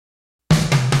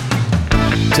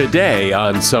Today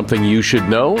on Something You Should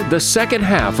Know, the second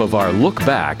half of our look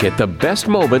back at the best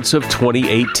moments of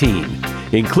 2018,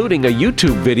 including a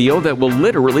YouTube video that will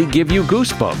literally give you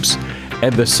goosebumps,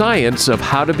 and the science of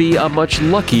how to be a much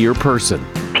luckier person.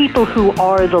 People who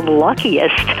are the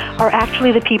luckiest are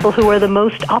actually the people who are the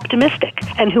most optimistic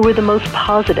and who are the most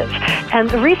positive. And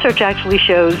the research actually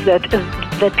shows that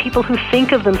people who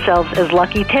think of themselves as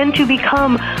lucky tend to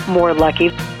become more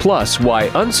lucky. Plus, why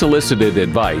unsolicited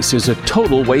advice is a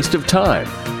total waste of time,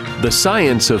 the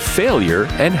science of failure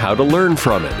and how to learn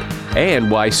from it,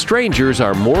 and why strangers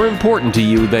are more important to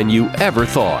you than you ever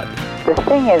thought. The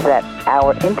thing is that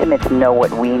our intimates know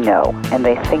what we know, and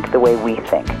they think the way we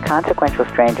think. Consequential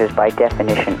strangers, by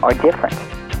definition, are different.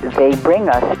 They bring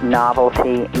us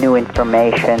novelty, new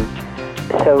information,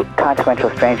 so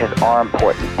consequential strangers are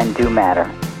important and do matter.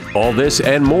 All this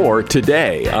and more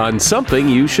today on Something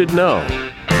You Should Know.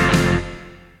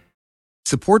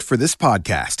 Support for this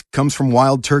podcast comes from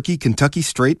Wild Turkey Kentucky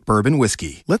Straight Bourbon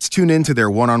Whiskey. Let's tune in to their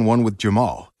one-on-one with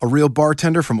Jamal, a real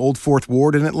bartender from Old Fourth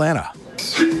Ward in Atlanta.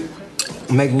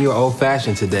 I'm making you an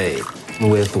old-fashioned today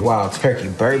with Wild Turkey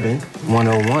Bourbon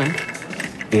 101.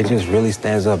 It just really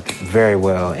stands up very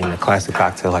well in a classic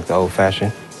cocktail like the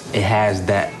old-fashioned. It has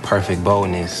that perfect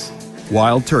boldness.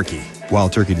 Wild Turkey.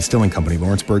 Wild Turkey Distilling Company,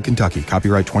 Lawrenceburg, Kentucky.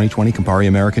 Copyright 2020, Campari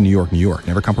American, New York, New York.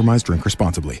 Never compromise, drink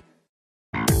responsibly.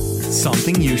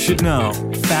 Something you should know.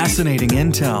 Fascinating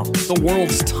intel, the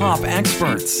world's top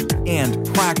experts, and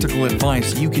practical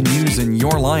advice you can use in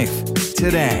your life.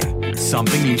 Today,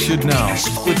 Something You Should Know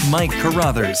with Mike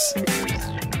Carruthers.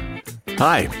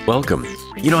 Hi, welcome.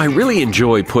 I really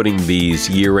enjoy putting these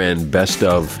year-end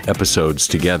best-of episodes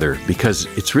together because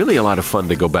it's really a lot of fun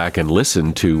to go back and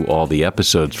listen to all the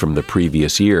episodes from the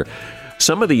previous year.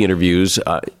 Some of the interviews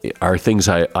are things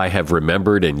I have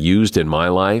remembered and used in my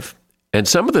life. And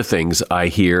some of the things I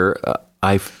hear,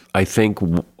 I think,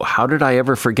 how did I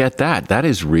ever forget that? That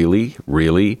is really,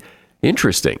 really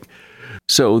interesting.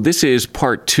 So this is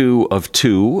part 2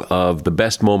 of the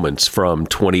best moments from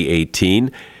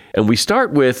 2018. And we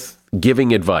start with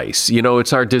giving advice.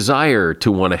 It's our desire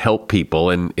to want to help people,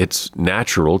 and it's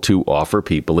natural to offer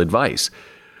people advice.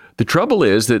 The trouble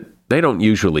is that they don't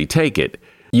usually take it.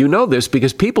 You know this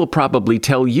because people probably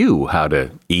tell you how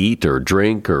to eat or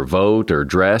drink or vote or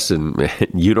dress, and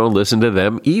you don't listen to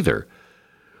them either.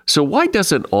 So why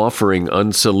doesn't offering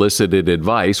unsolicited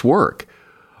advice work?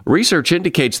 Research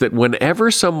indicates that whenever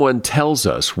someone tells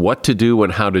us what to do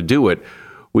and how to do it,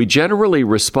 we generally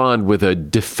respond with a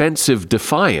defensive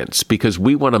defiance because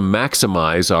we want to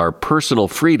maximize our personal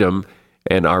freedom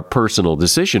and our personal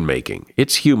decision-making.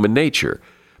 It's human nature.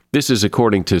 This is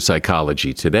according to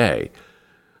Psychology Today.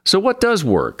 So what does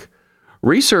work?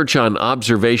 Research on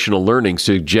observational learning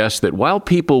suggests that while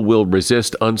people will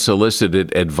resist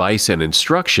unsolicited advice and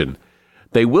instruction,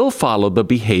 they will follow the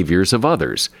behaviors of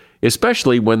others,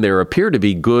 especially when there appear to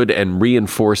be good and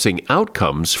reinforcing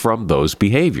outcomes from those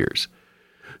behaviors.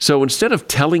 So instead of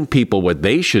telling people what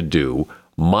they should do,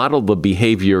 model the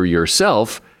behavior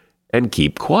yourself and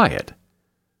keep quiet.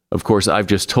 Of course, I've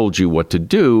just told you what to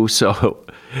do, so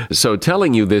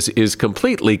telling you this is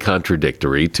completely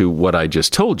contradictory to what I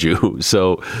just told you,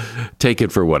 so take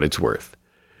it for what it's worth.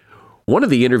 One of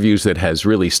the interviews that has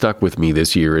really stuck with me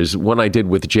this year is one I did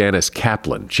with Janice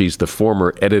Kaplan. She's the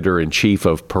former editor-in-chief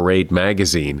of Parade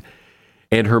magazine,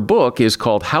 and her book is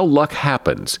called How Luck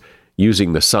Happens,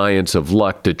 Using the Science of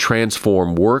Luck to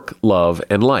Transform Work, Love,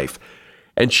 and Life.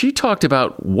 And she talked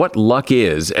about what luck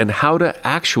is and how to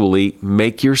actually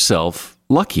make yourself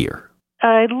luckier.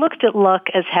 I looked at luck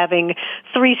as having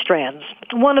 3 strands.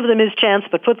 One of them is chance,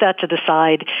 but put that to the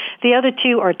side. The other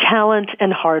 2 are talent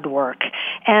and hard work.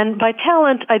 And by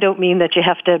talent, I don't mean that you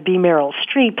have to be Meryl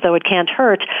Streep, though it can't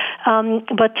hurt.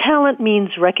 But talent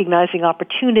means recognizing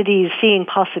opportunities, seeing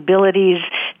possibilities,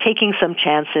 taking some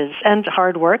chances. And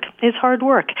hard work is hard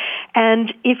work.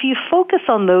 And if you focus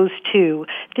on those 2,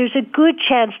 there's a good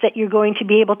chance that you're going to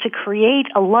be able to create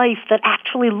a life that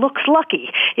actually looks lucky.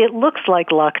 It looks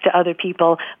like luck to other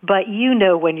people, but you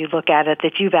know when you look at it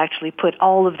that you've actually put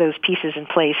all of those pieces in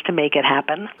place to make it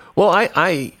happen. Well,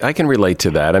 I can relate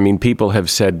to that. I mean, people have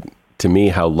said to me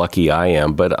how lucky I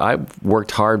am, but I've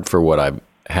worked hard for what I've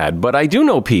had. But I do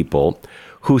know people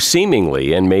who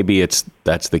seemingly, and maybe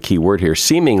that's the key word here,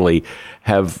 seemingly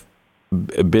have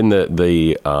been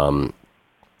the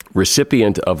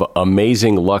recipient of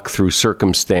amazing luck through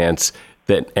circumstance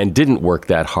and didn't work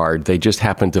that hard. They just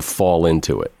happened to fall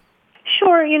into it.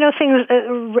 Sure,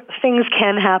 things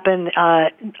can happen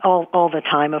all the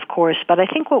time, of course. But I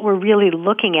think what we're really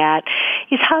looking at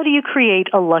is how do you create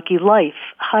a lucky life?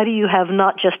 How do you have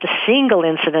not just a single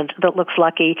incident that looks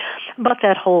lucky, but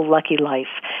that whole lucky life?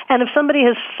 And if somebody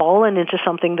has fallen into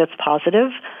something that's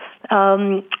positive,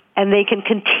 and they can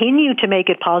continue to make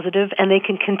it positive, and they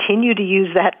can continue to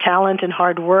use that talent and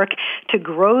hard work to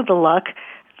grow the luck,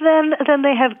 then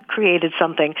they have created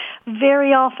something.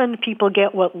 Very often people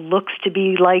get what looks to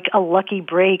be like a lucky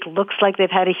break, looks like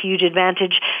they've had a huge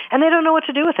advantage, and they don't know what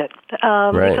to do with it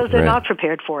because they're not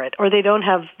prepared for it, or they don't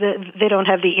have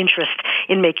the interest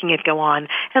in making it go on.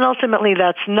 And ultimately,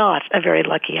 that's not a very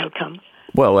lucky outcome.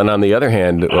 Well, and on the other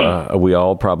hand, we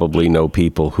all probably know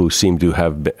people who seem to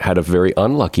have had a very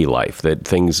unlucky life, that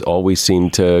things always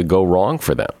seem to go wrong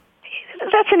for them.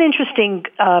 That's an interesting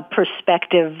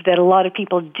perspective that a lot of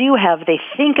people do have. They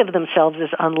think of themselves as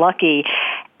unlucky.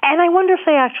 And I wonder if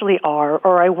they actually are,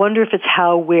 or I wonder if it's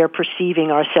how we're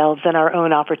perceiving ourselves and our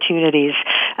own opportunities.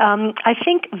 I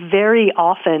think very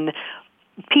often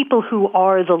people who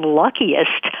are the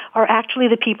luckiest are actually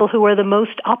the people who are the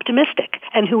most optimistic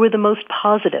and who are the most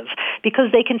positive,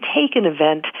 because they can take an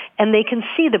event and they can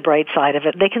see the bright side of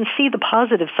it, they can see the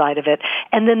positive side of it,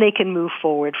 and then they can move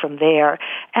forward from there.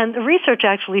 And the research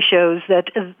actually shows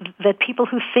that people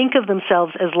who think of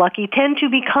themselves as lucky tend to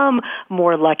become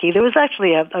more lucky. There was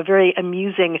actually a very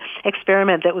amusing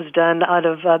experiment that was done out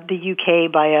of the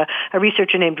UK by a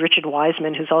researcher named Richard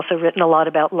Wiseman, who's also written a lot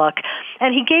about luck.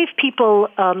 And he gave people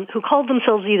who called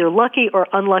themselves either lucky or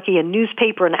unlucky a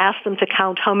newspaper and asked them to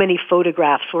count how many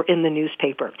photographs were in the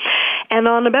newspaper. And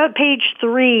on about page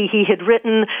 3, he had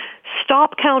written,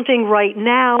 "Stop counting right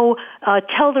now.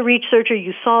 Tell the researcher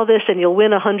you saw this and you'll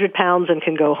win £100 and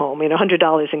can go home,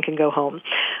 $100 and can go home."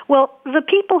 Well, the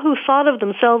people who thought of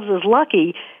themselves as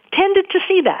lucky tended to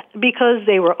see that because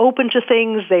they were open to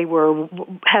things,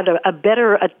 had a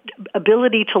better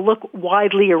ability to look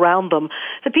widely around them.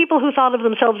 The people who thought of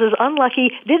themselves as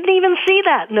unlucky didn't even see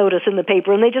that notice in the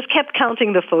paper, and they just kept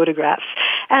counting the photographs.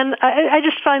 And I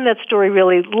just find that story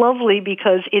really lovely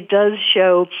because it does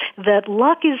show that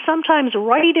luck is sometimes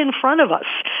right in front of us,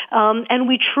 and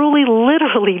we truly,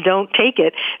 literally don't take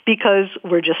it because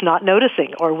we're just not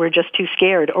noticing, or we're just too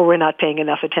scared, or we're not paying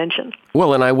enough attention.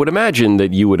 Well, and I would imagine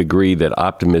that you would agree that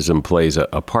optimism plays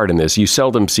a part in this. You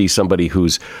seldom see somebody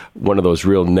who's one of those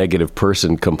real negative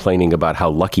person complaining about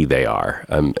how lucky they are.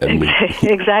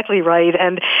 Exactly right.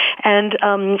 And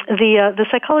the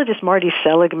psychologist Marty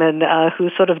Seligman,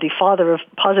 who's sort of the father of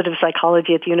positive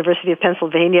psychology at the University of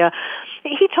Pennsylvania,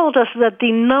 he told us that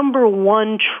the number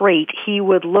one trait he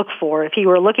would look for, if he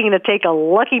were looking to take a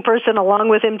lucky person along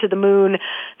with him to the moon,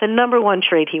 the number one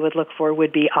trait he would look for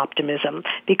would be optimism,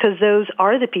 because those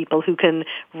are the people who can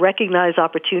recognize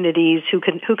opportunities, who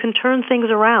can turn things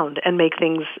around and make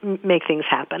things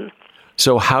happen.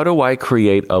 So how do I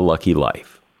create a lucky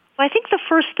life? I think the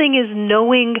first thing is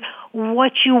knowing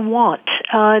what you want,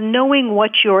 knowing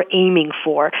what you're aiming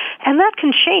for. And that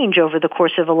can change over the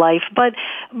course of a life, but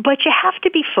you have to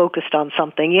be focused on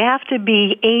something. You have to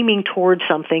be aiming towards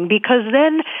something, because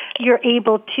then you're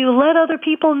able to let other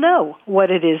people know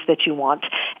what it is that you want.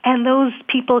 And those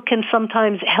people can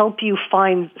sometimes help you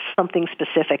find something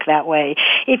specific that way.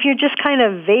 If you're just kind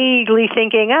of vaguely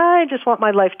thinking, I just want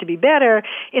my life to be better,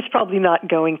 it's probably not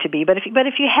going to be. But if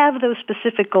you have those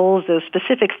specific goals, those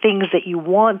specific things that you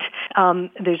want,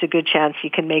 there's a good chance you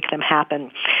can make them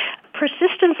happen.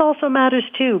 Persistence also matters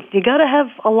too. You got to have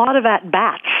a lot of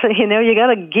at-bats. You got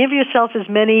to give yourself as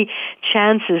many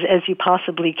chances as you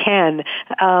possibly can.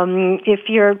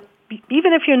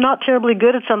 Even if you're not terribly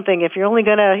good at something, if you're only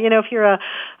gonna, if you're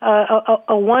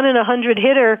a 1 in 100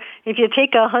 hitter, if you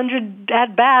take 100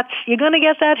 at bats, you're gonna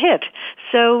get that hit.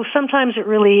 So sometimes it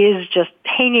really is just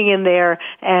hanging in there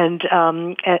and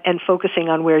focusing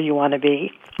on where you want to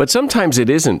be. But sometimes it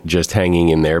isn't just hanging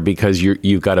in there because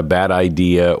you've got a bad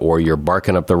idea or you're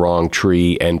barking up the wrong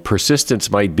tree, and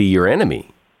persistence might be your enemy.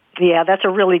 Yeah, that's a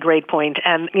really great point.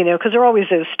 And, because there are always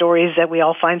those stories that we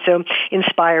all find so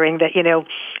inspiring that,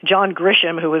 John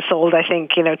Grisham, who was sold, I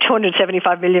think,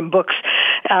 275 million books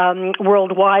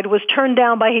worldwide, was turned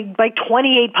down by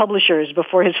 28 publishers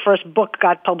before his first book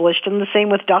got published. And the same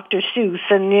with Dr. Seuss.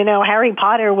 And, Harry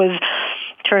Potter was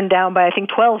turned down by, I think,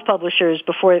 12 publishers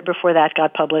before that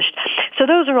got published. So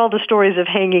those are all the stories of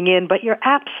hanging in, but you're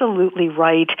absolutely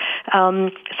right.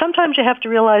 Sometimes you have to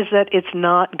realize that it's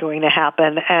not going to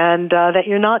happen and that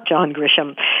you're not John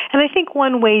Grisham. And I think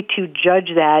one way to judge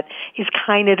that is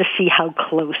kind of to see how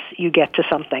close you get to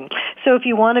something. So if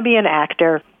you want to be an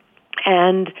actor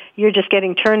and you're just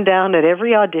getting turned down at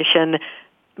every audition,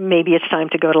 maybe it's time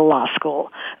to go to law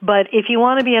school. But if you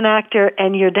want to be an actor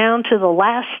and you're down to the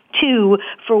last two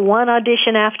for one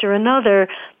audition after another,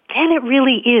 then it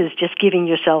really is just giving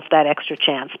yourself that extra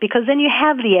chance, because then you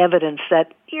have the evidence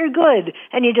that you're good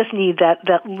and you just need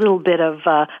that little bit of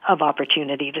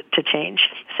opportunity to change.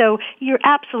 So you're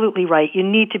absolutely right. You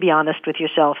need to be honest with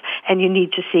yourself, and you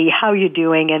need to see how you're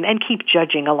doing and keep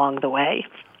judging along the way.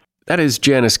 That is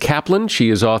Janice Kaplan. She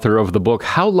is author of the book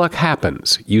How Luck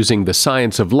Happens, Using the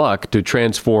Science of Luck to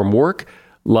Transform Work,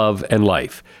 Love, and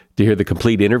Life. To hear the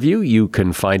complete interview, you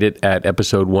can find it at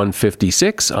episode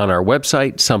 156 on our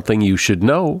website,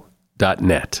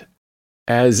 somethingyoushouldknow.net.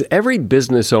 As every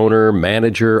business owner,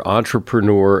 manager,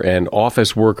 entrepreneur, and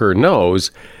office worker knows,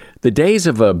 the days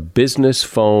of a business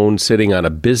phone sitting on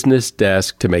a business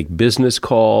desk to make business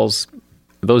calls,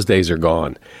 those days are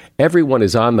gone. Everyone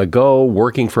is on the go,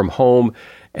 working from home,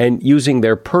 and using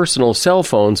their personal cell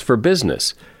phones for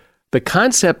business. The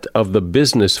concept of the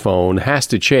business phone has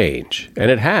to change, and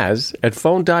it has at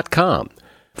Phone.com.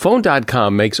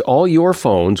 Phone.com makes all your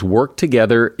phones work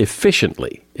together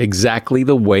efficiently, exactly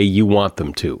the way you want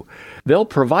them to. They'll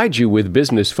provide you with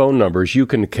business phone numbers you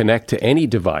can connect to any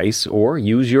device or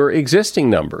use your existing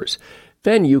numbers.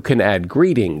 Then you can add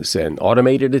greetings and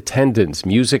automated attendance,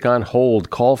 music on hold,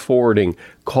 call forwarding,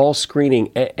 call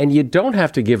screening, and you don't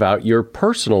have to give out your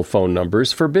personal phone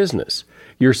numbers for business.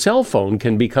 Your cell phone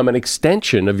can become an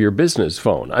extension of your business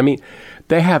phone. I mean,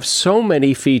 they have so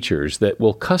many features that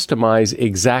will customize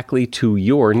exactly to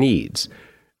your needs.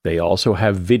 They also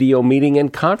have video meeting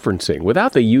and conferencing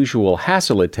without the usual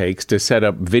hassle it takes to set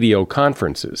up video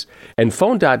conferences. And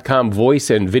Phone.com voice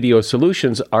and video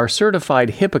solutions are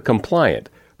certified HIPAA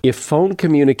compliant. If phone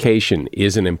communication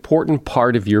is an important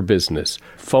part of your business,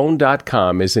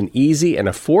 Phone.com is an easy and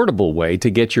affordable way to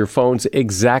get your phones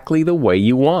exactly the way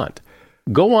you want.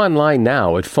 Go online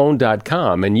now at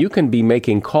Phone.com and you can be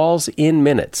making calls in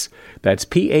minutes. That's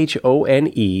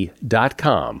PHONE.com.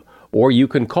 Or you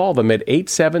can call them at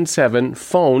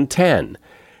 877-PHONE-10.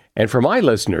 And for my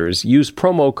listeners, use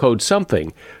promo code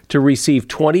SOMETHING to receive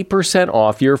 20%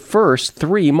 off your first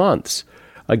 3 months.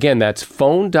 Again, that's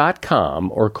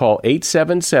Phone.com or call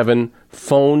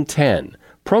 877-PHONE-10.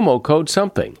 Promo code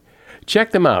SOMETHING.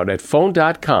 Check them out at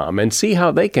Phone.com and see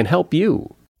how they can help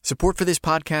you. Support for this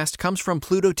podcast comes from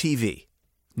Pluto TV.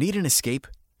 Need an escape?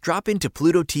 Drop into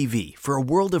Pluto TV for a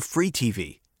world of free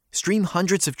TV. Stream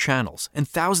hundreds of channels and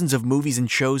thousands of movies and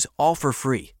shows all for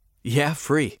free. Yeah,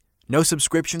 free. No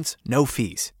subscriptions, no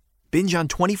fees. Binge on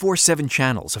 24/7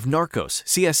 channels of Narcos,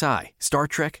 CSI, Star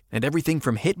Trek, and everything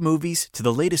from hit movies to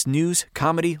the latest news,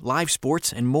 comedy, live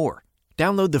sports, and more.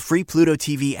 Download the free Pluto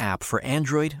TV app for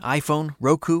Android, iPhone,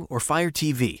 Roku, or Fire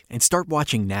TV and start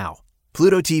watching now.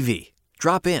 Pluto TV.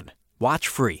 Drop in. Watch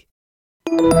free.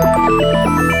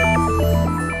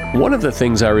 One of the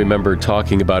things I remember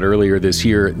talking about earlier this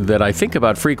year that I think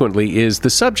about frequently is the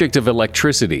subject of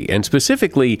electricity. And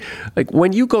specifically, like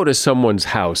when you go to someone's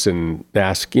house and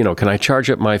ask, can I charge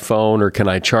up my phone or can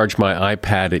I charge my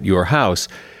iPad at your house?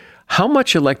 How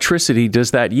much electricity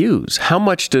does that use? How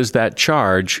much does that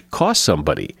charge cost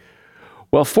somebody?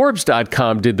 Well,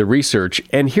 Forbes.com did the research,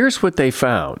 and here's what they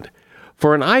found.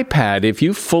 For an iPad, if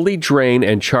you fully drain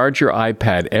and charge your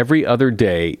iPad every other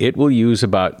day, it will use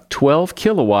about 12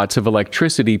 kilowatts of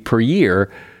electricity per year.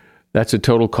 That's a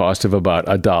total cost of about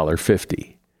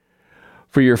 $1.50.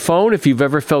 For your phone, if you've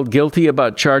ever felt guilty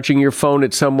about charging your phone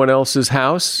at someone else's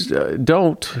house,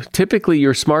 don't. Typically,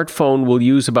 your smartphone will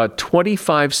use about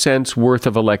 25 cents worth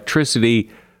of electricity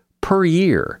per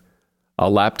year. A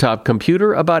laptop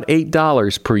computer, about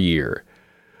 $8 per year.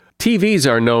 TVs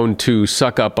are known to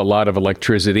suck up a lot of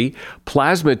electricity.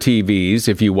 Plasma TVs,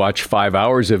 if you watch 5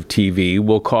 hours of TV,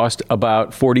 will cost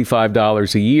about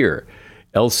 $45 a year.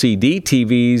 LCD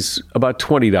TVs, about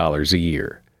 $20 a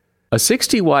year. A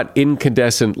 60-watt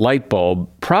incandescent light bulb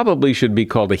probably should be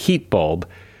called a heat bulb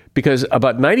because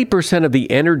about 90% of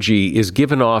the energy is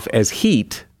given off as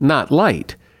heat, not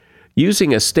light.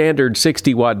 Using a standard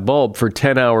 60-watt bulb for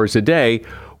 10 hours a day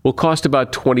will cost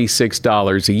about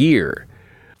 $26 a year.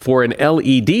 For an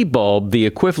LED bulb, the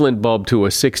equivalent bulb to a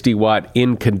 60-watt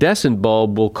incandescent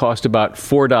bulb will cost about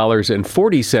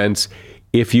 $4.40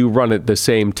 if you run it the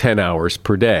same 10 hours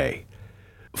per day.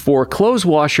 For clothes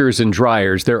washers and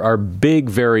dryers, there are big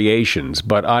variations,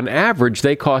 but on average,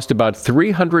 they cost about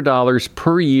 $300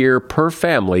 per year per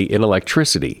family in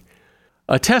electricity.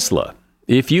 A Tesla.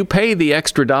 If you pay the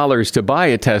extra dollars to buy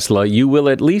a Tesla, you will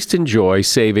at least enjoy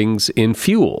savings in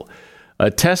fuel. A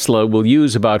Tesla will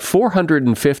use about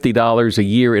 $450 a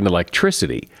year in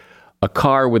electricity. A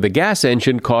car with a gas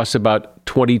engine costs about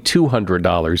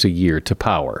 $2,200 a year to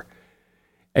power.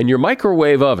 And your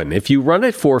microwave oven, if you run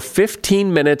it for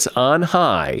 15 minutes on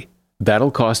high,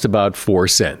 that'll cost about 4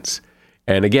 cents.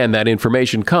 And again, that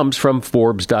information comes from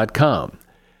Forbes.com.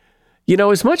 You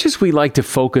know, as much as we like to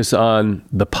focus on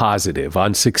the positive,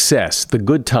 on success, the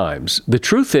good times, the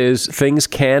truth is things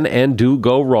can and do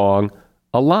go wrong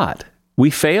a lot. We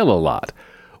fail a lot.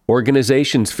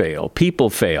 Organizations fail, people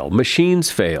fail, machines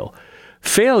fail.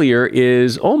 Failure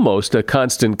is almost a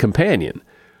constant companion.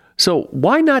 So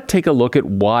why not take a look at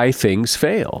why things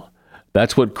fail?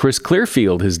 That's what Chris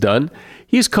Clearfield has done.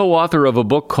 He's co-author of a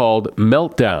book called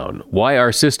Meltdown: Why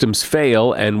Our Systems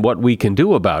Fail and What We Can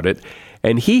Do About It.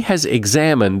 And he has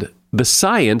examined the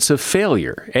science of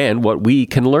failure and what we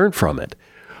can learn from it.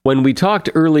 When we talked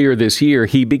earlier this year,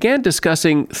 he began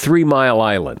discussing 3 Mile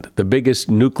Island, the biggest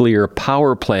nuclear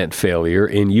power plant failure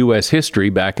in U.S. history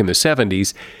back in the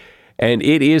 70s. And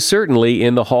it is certainly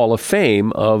in the Hall of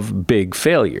Fame of big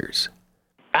failures.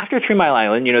 After 3 Mile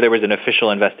Island, there was an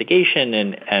official investigation,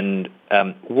 and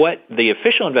what the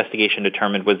official investigation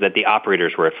determined was that the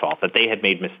operators were at fault, that they had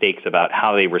made mistakes about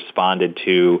how they responded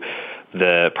to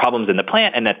the problems in the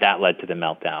plant, and that led to the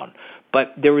meltdown.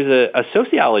 But there was a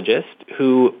sociologist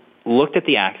who looked at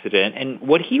the accident, and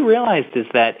what he realized is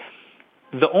that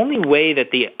the only way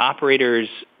that the operators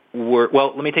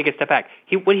let me take a step back.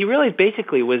 What he realized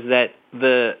basically was that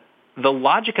the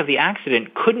logic of the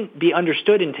accident couldn't be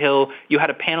understood until you had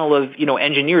a panel of,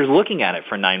 engineers looking at it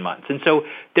for 9 months. And so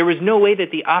there was no way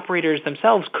that the operators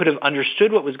themselves could have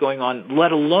understood what was going on,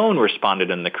 let alone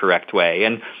responded in the correct way.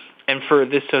 And for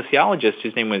this sociologist,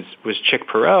 whose name was Chick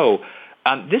Perot,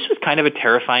 this was kind of a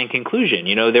terrifying conclusion.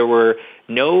 There were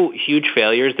no huge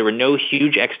failures, there were no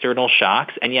huge external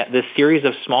shocks, and yet this series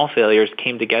of small failures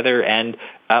came together and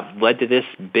led to this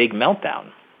big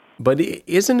meltdown. But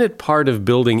isn't it part of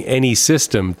building any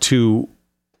system to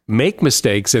make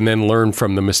mistakes and then learn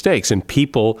from the mistakes? And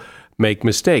people make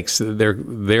mistakes. They're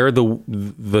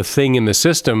the thing in the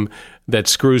system that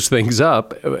screws things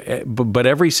up, but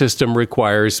every system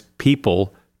requires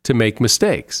people to make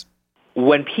mistakes.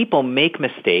 When people make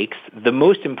mistakes, the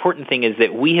most important thing is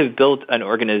that we have built an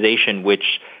organization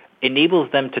which enables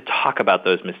them to talk about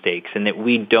those mistakes, and that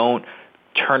we don't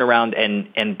turn around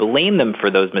and blame them for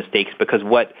those mistakes, because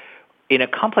in a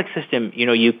complex system,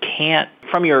 you can't,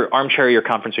 from your armchair or your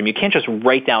conference room, you can't just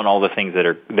write down all the things that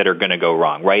are going to go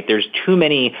wrong, right? There's too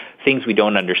many things we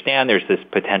don't understand. There's this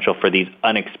potential for these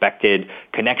unexpected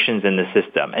connections in the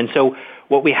system. And so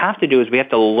what we have to do is we have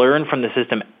to learn from the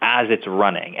system as it's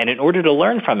running. And in order to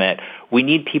learn from it, we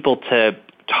need people to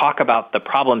talk about the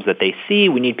problems that they see.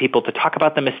 We need people to talk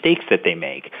about the mistakes that they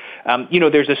make.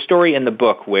 There's a story in the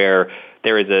book where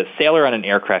there is a sailor on an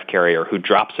aircraft carrier who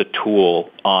drops a tool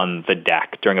on the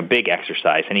deck during a big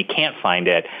exercise, and he can't find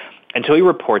it until he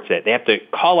reports it. They have to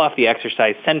call off the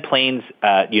exercise, send planes,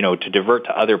 to divert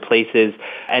to other places,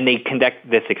 and they conduct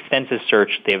this extensive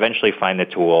search. They eventually find the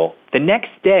tool. The next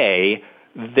day,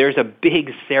 there's a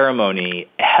big ceremony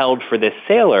held for this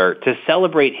sailor to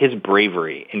celebrate his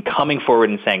bravery in coming forward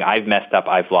and saying, "I've messed up,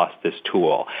 I've lost this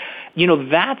tool."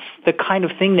 That's the kind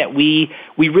of thing that we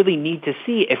really need to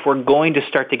see if we're going to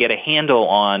start to get a handle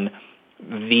on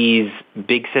these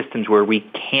big systems where we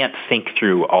can't think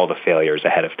through all the failures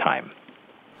ahead of time.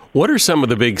 What are some of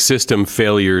the big system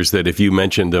failures that, if you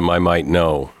mentioned them, I might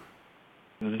know?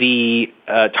 The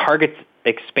Target's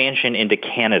expansion into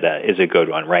Canada is a good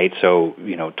one, right? So,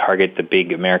 Target, the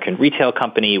big American retail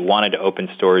company, wanted to open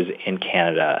stores in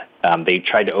Canada. They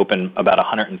tried to open about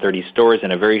 130 stores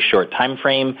in a very short time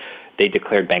frame. They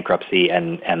declared bankruptcy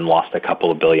and lost a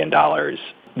couple of $1 billion.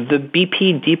 The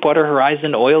BP Deepwater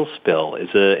Horizon oil spill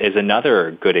is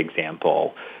another good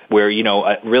example where,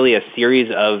 really a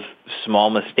series of small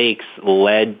mistakes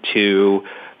led to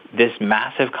this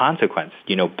massive consequence,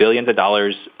 billions of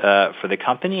dollars for the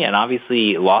company, and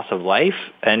obviously loss of life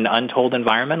and untold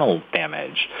environmental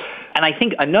damage. And I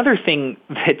think another thing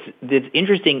that's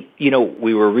interesting,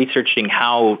 we were researching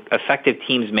how effective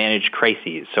teams manage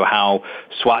crises, so how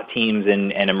SWAT teams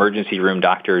and emergency room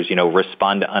doctors,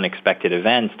 respond to unexpected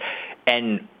events.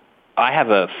 And I have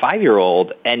a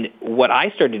 5-year-old, and what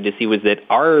I started to see was that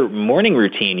our morning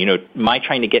routine, my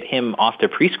trying to get him off to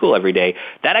preschool every day,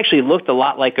 that actually looked a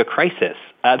lot like a crisis.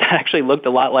 That actually looked a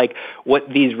lot like what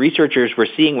these researchers were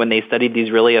seeing when they studied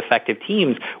these really effective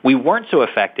teams. We weren't so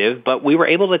effective, but we were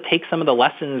able to take some of the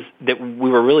lessons that we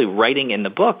were really writing in the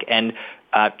book and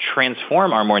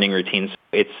transform our morning routines.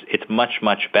 It's much,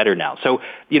 much better now. So,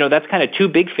 that's kind of 2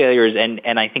 big failures,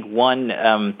 and I think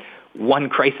one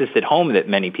crisis at home that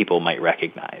many people might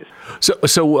recognize.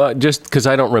 So just because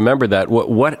I don't remember that,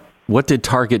 what did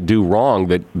Target do wrong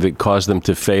that caused them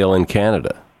to fail in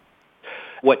Canada?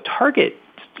 What Target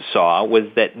saw was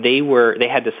that they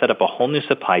had to set up a whole new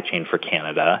supply chain for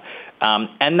Canada,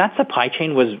 and that supply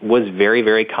chain was very,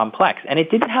 very complex, and it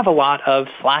didn't have a lot of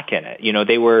slack in it.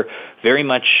 They were very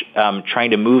much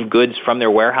trying to move goods from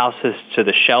their warehouses to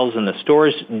the shelves in the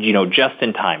stores, just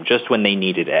in time, just when they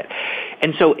needed it.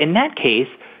 And so in that case,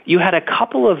 you had a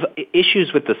couple of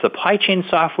issues with the supply chain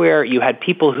software. You had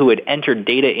people who had entered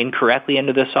data incorrectly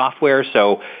into the software.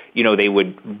 So, they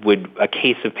would a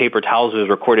case of paper towels was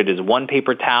recorded as one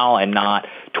paper towel and not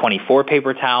 24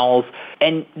 paper towels.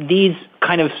 And these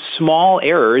kind of small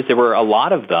errors, there were a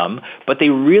lot of them, but they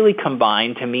really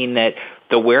combined to mean that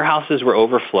the warehouses were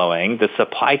overflowing, the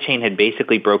supply chain had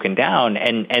basically broken down,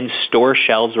 and store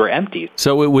shelves were empty.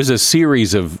 So it was a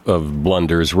series of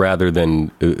blunders rather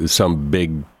than some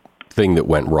big thing that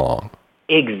went wrong.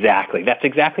 Exactly. That's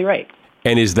exactly right.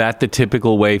 And is that the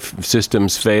typical way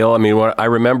systems fail? I mean, I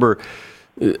remember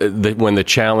when the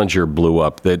Challenger blew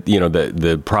up, that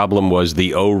the problem was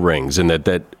the O-rings, and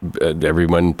that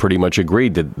everyone pretty much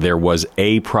agreed that there was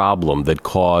a problem that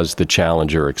caused the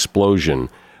Challenger explosion.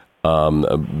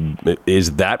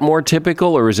 Is that more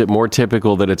typical, or is it more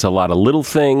typical that it's a lot of little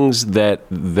things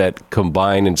that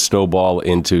combine and snowball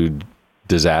into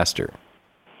disaster?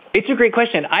 It's a great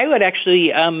question. I would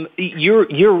actually,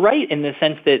 you're right in the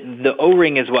sense that the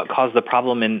O-ring is what caused the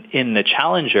problem in the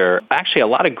Challenger. Actually, a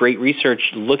lot of great research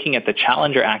looking at the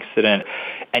Challenger accident,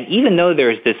 and even though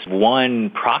there's this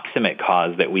one proximate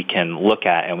cause that we can look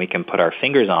at and we can put our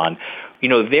fingers on,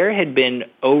 there had been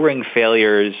O-ring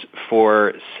failures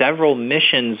for several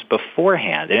missions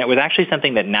beforehand, and it was actually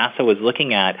something that NASA was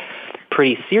looking at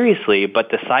pretty seriously,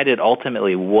 but decided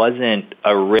ultimately wasn't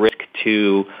a risk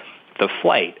to the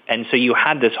flight. And so you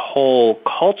had this whole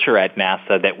culture at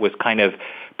NASA that was kind of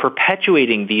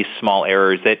perpetuating these small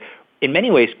errors that in many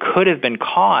ways could have been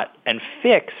caught and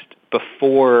fixed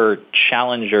before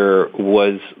Challenger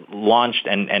was launched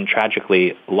and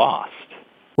tragically lost.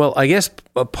 Well, I guess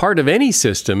a part of any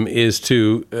system is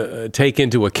to take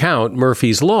into account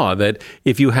Murphy's Law, that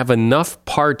if you have enough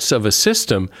parts of a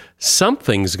system,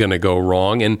 something's going to go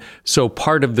wrong. And so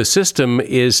part of the system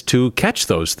is to catch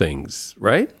those things,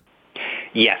 right?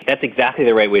 Yes, that's exactly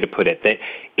the right way to put it. That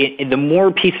the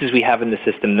more pieces we have in the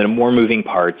system, the more moving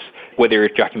parts, whether you're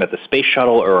talking about the space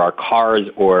shuttle or our cars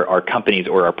or our companies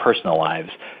or our personal lives,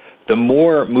 the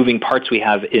more moving parts we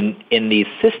have in these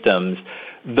systems,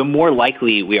 the more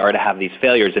likely we are to have these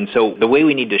failures. And so the way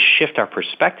we need to shift our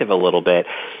perspective a little bit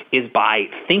is by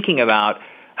thinking about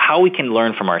how we can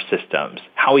learn from our systems,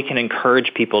 how we can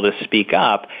encourage people to speak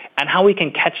up, and how we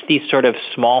can catch these sort of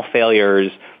small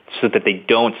failures so that they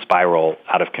don't spiral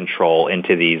out of control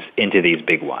into these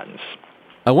big ones.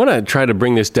 I want to try to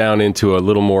bring this down into a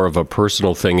little more of a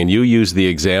personal thing, and you use the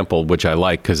example, which I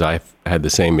like because I've had the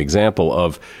same example,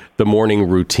 of the morning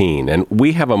routine. And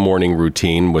we have a morning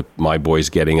routine with my boys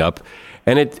getting up,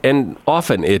 and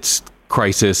often it's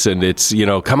crisis, and it's,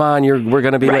 come on, we're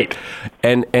going to be late.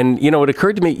 And it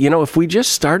occurred to me, if we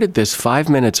just started this 5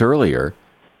 minutes earlier,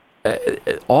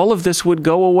 all of this would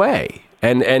go away.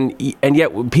 And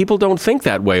yet people don't think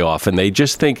that way often. They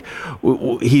just think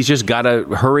he's just got to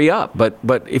hurry up. But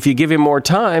if you give him more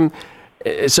time,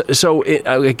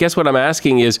 I guess what I'm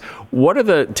asking is, what are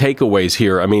the takeaways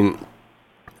here? I mean,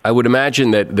 I would imagine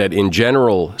that in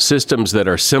general, systems that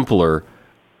are simpler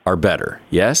are better.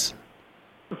 Yes?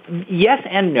 Yes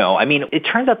and no. I mean, it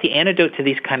turns out the antidote to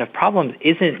these kind of problems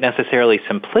isn't necessarily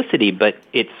simplicity, but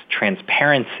it's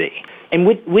transparency. And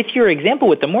with your example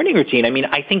with the morning routine, I mean,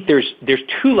 I think there's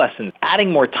two lessons. Adding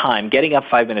more time, getting up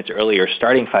 5 minutes earlier,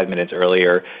 starting 5 minutes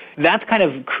earlier, that's kind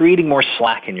of creating more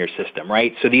slack in your system,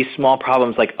 right? So these small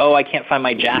problems like, I can't find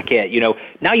my jacket,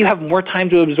 now you have more time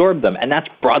to absorb them. And that's,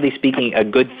 broadly speaking, a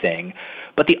good thing.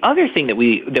 But the other thing that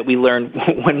we learned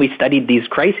when we studied these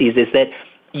crises is that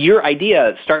your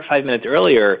idea, start 5 minutes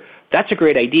earlier, that's a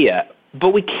great idea.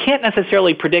 But we can't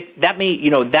necessarily predict that may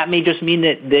just mean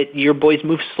that your boys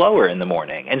move slower in the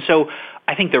morning. And so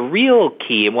I think the real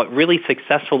key and what really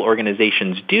successful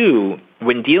organizations do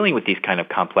when dealing with these kind of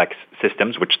complex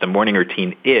systems, which the morning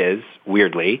routine is,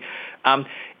 weirdly,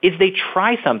 is they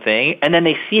try something and then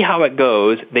they see how it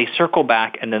goes, they circle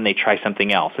back, and then they try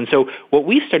something else. And so what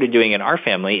we started doing in our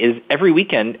family is every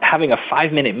weekend having a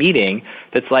 5-minute meeting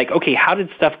that's like, okay, how did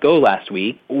stuff go last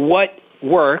week? What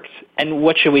worked, and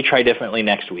what should we try differently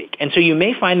next week? And so you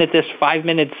may find that this 5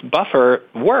 minutes buffer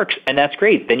works, and that's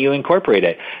great. Then you incorporate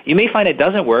it. You may find it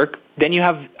doesn't work. Then you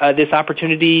have this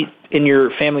opportunity in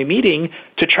your family meeting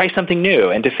to try something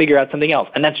new and to figure out something else.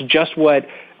 And that's just what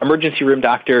emergency room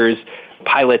doctors,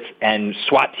 pilots, and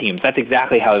SWAT teams, that's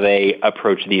exactly how they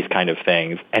approach these kind of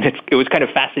things. And it was kind of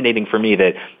fascinating for me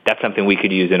that that's something we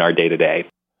could use in our day-to-day.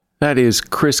 That is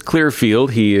Chris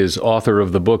Clearfield. He is author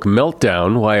of the book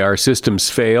Meltdown, Why Our Systems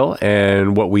Fail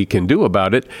and What We Can Do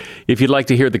About It. If you'd like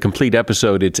to hear the complete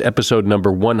episode, it's episode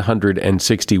number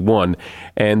 161.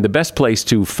 And the best place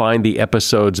to find the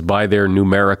episodes by their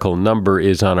numerical number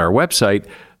is on our website,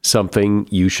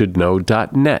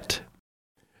 somethingyoushouldknow.net.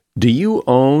 Do you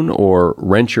own or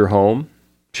rent your home?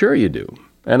 Sure you do.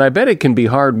 And I bet it can be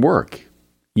hard work.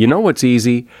 You know what's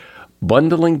easy?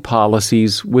 Bundling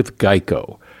policies with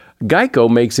Geico. Geico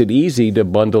makes it easy to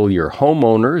bundle your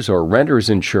homeowner's or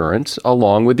renter's insurance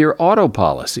along with your auto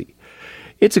policy.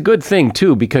 It's a good thing,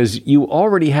 too, because you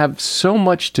already have so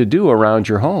much to do around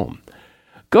your home.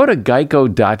 Go to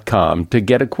geico.com to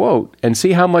get a quote and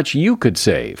see how much you could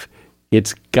save.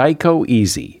 It's Geico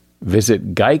Easy.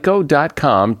 Visit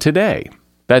geico.com today.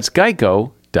 That's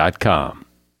geico.com.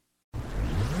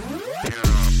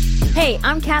 Hey,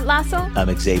 I'm Kat Lasso.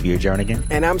 I'm Xavier Jernigan.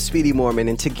 And I'm Speedy Morman.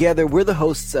 And together, we're the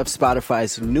hosts of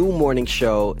Spotify's new morning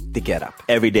show, The Get Up.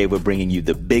 Every day, we're bringing you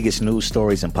the biggest news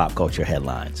stories and pop culture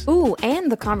headlines. Ooh, and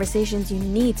the conversations you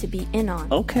need to be in on.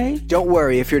 Okay. Don't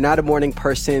worry, if you're not a morning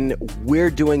person,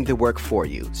 we're doing the work for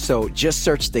you. So just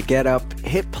search The Get Up,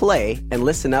 hit play, and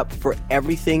listen up for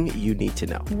everything you need to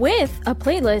know. With a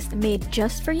playlist made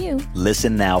just for you.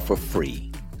 Listen now for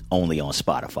free, only on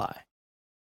Spotify.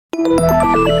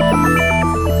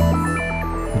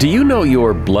 Do you know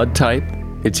your blood type?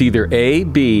 It's either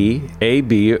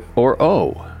AB, or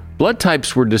O. Blood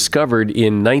types were discovered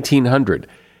in 1900,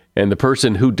 and the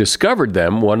person who discovered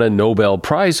them won a Nobel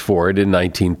Prize for it in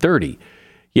 1930.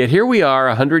 Yet here we are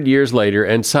 100 years later,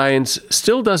 and science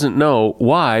still doesn't know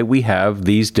why we have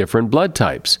these different blood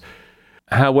types.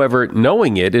 However,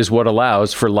 knowing it is what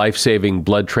allows for life-saving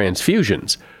blood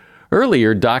transfusions.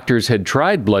 Earlier, doctors had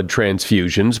tried blood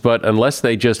transfusions, but unless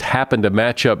they just happened to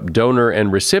match up donor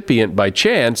and recipient by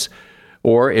chance,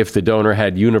 or if the donor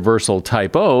had universal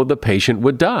type O, the patient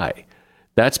would die.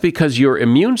 That's because your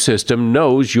immune system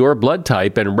knows your blood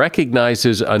type and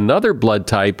recognizes another blood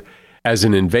type as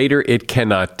an invader it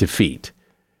cannot defeat.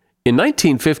 In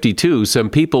 1952, some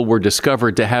people were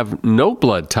discovered to have no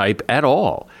blood type at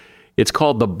all. It's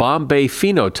called the Bombay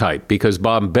phenotype because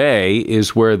Bombay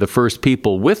is where the first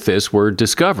people with this were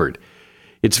discovered.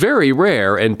 It's very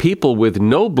rare, and people with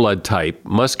no blood type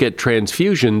must get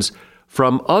transfusions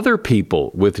from other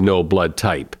people with no blood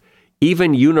type.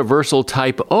 Even universal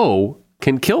type O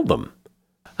can kill them.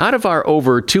 Out of our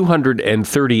over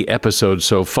 230 episodes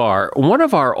so far, one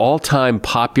of our all-time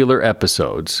popular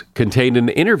episodes contained an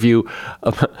interview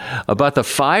about the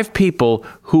 5 people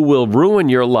who will ruin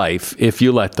your life if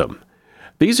you let them.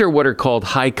 These are what are called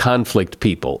high conflict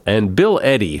people, and Bill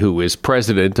Eddy, who is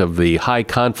president of the High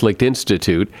Conflict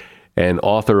Institute and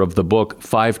author of the book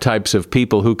 5 Types of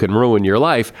People Who Can Ruin Your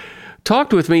Life,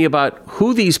 talked with me about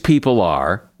who these people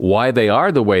are, why they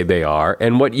are the way they are,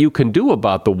 and what you can do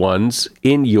about the ones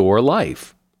in your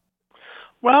life.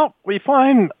 Well, we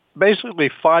find basically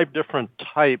 5 different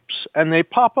types, and they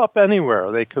pop up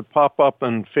anywhere. They could pop up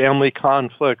in family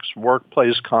conflicts,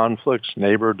 workplace conflicts,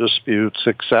 neighbor disputes,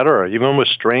 etc., even with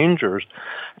strangers.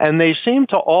 And they seem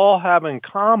to all have in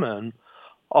common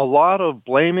a lot of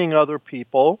blaming other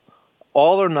people,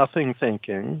 all or nothing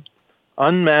thinking,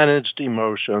 unmanaged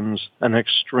emotions, and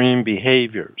extreme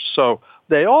behaviors. So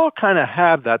they all kind of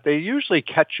have that. They usually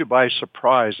catch you by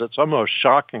surprise. It's almost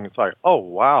shocking. It's like, oh,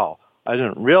 wow, I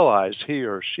didn't realize he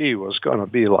or she was going to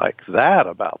be like that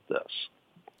about this.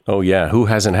 Oh, yeah. Who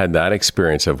hasn't had that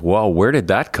experience of, well, where did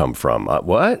that come from?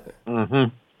 What?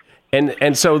 Mm-hmm. And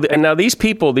now these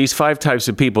people, these 5 types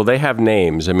of people, they have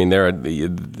names. I mean,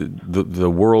 the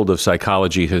world of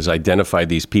psychology has identified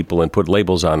these people and put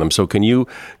labels on them. So can you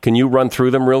run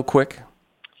through them real quick?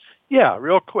 Yeah,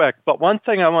 real quick. But one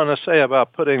thing I want to say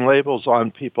about putting labels on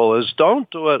people is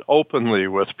don't do it openly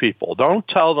with people. Don't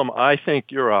tell them, I think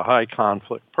you're a high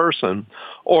conflict person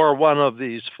or one of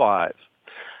these 5,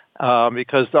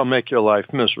 because they'll make your life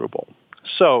miserable.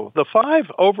 So the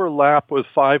 5 overlap with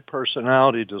 5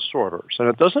 personality disorders. And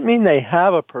it doesn't mean they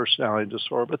have a personality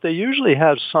disorder, but they usually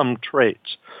have some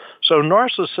traits. So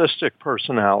narcissistic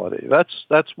personality,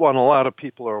 that's one a lot of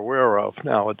people are aware of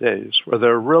nowadays, where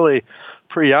they're really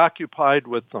preoccupied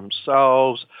with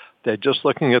themselves. They're just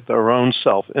looking at their own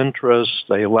self-interest.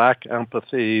 They lack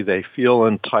empathy. They feel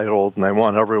entitled, and they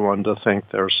want everyone to think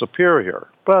they're superior.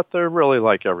 But they're really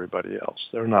like everybody else.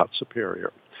 They're not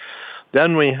superior.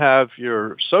 Then we have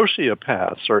your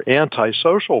sociopaths or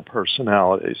antisocial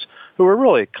personalities who are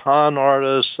really con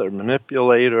artists. They're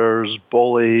manipulators,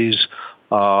 bullies.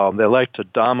 They like to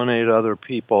dominate other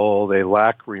people. They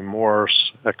lack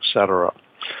remorse, etc.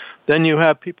 Then you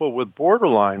have people with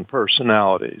borderline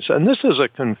personalities. And this is a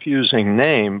confusing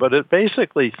name, but it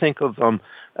basically think of them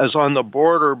as on the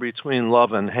border between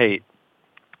love and hate.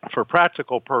 For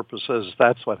practical purposes,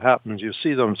 that's what happens. You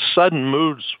see them sudden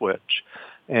mood switch.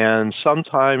 And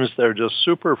sometimes they're just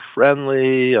super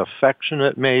friendly,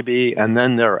 affectionate maybe, and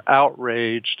then they're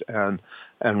outraged and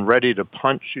ready to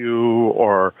punch you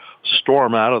or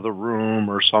storm out of the room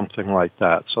or something like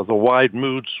that. So the wide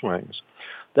mood swings.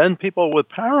 Then people with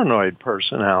paranoid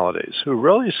personalities who are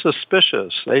really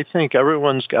suspicious. They think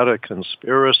everyone's got a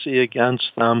conspiracy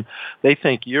against them. They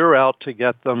think you're out to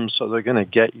get them, so they're going to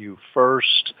get you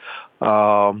first.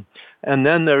 And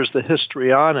then there's the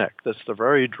histrionic. That's the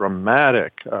very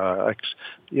dramatic,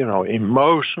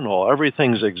 emotional.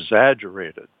 Everything's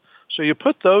exaggerated. So you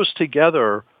put those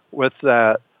together with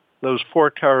those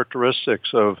four characteristics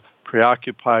of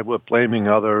preoccupied with blaming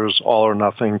others, all or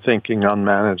nothing thinking,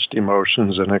 unmanaged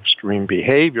emotions, and extreme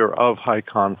behavior of high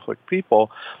conflict people.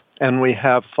 And we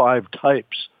have 5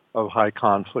 types of high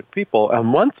conflict people.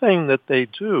 And one thing that they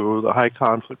do, the high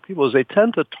conflict people, is they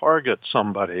tend to target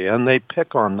somebody and they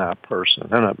pick on that person.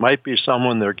 And it might be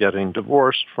someone they're getting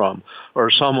divorced from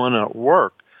or someone at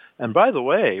work. And by the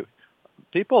way,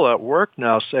 people at work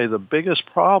now say the biggest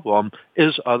problem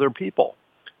is other people.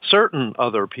 Certain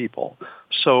other people.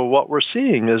 So what we're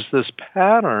seeing is this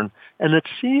pattern, and it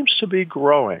seems to be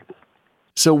growing.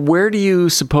 So where do you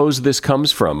suppose this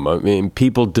comes from? I mean,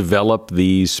 people develop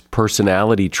these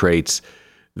personality traits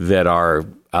that are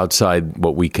outside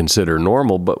what we consider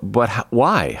normal, but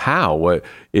why? How? What,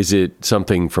 is it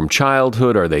something from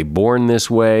childhood? Are they born this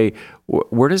way?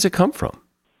 Where does it come from?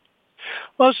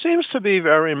 Well, it seems to be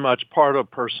very much part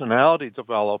of personality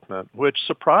development, which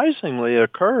surprisingly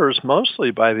occurs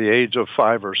mostly by the age of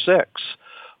 5 or 6.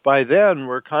 By then,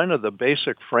 we're kind of the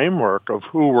basic framework of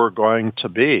who we're going to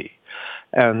be.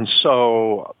 And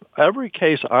so every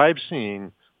case I've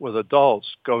seen with adults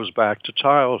goes back to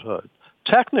childhood.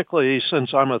 Technically,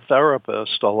 since I'm a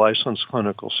therapist, a licensed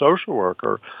clinical social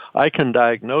worker, I can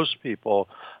diagnose people,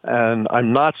 and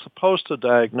I'm not supposed to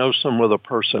diagnose them with a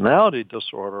personality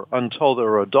disorder until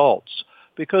they're adults,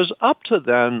 because up to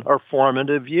then are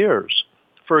formative years.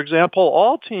 For example,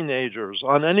 all teenagers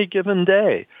on any given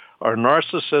day are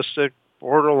narcissistic,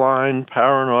 borderline,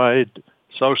 paranoid,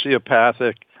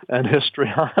 sociopathic, and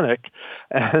histrionic.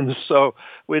 And so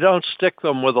we don't stick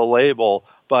them with a label.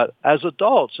 But as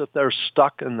adults, if they're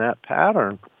stuck in that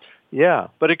pattern, yeah.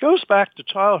 But it goes back to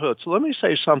childhood. So let me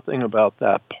say something about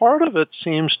that. Part of it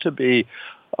seems to be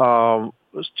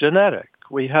genetic.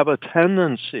 We have a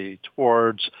tendency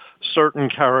towards certain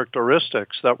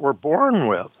characteristics that we're born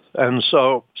with. And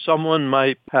so someone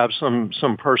might have some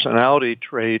personality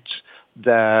traits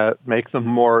that make them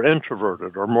more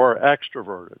introverted or more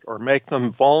extroverted, or make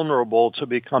them vulnerable to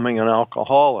becoming an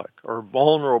alcoholic or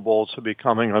vulnerable to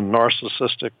becoming a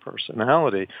narcissistic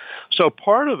personality. So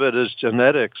part of it is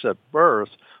genetics at birth,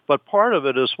 but part of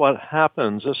it is what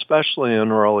happens, especially in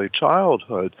early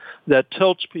childhood, that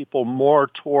tilts people more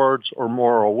towards or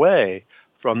more away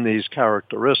from these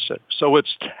characteristics. So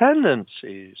it's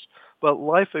tendencies, but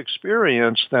life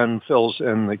experience then fills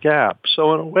in the gap.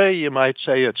 So in a way, you might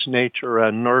say it's nature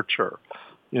and nurture,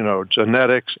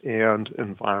 genetics and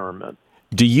environment.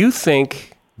 Do you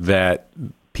think that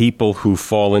people who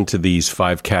fall into these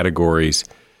 5 categories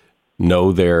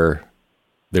know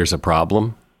there's a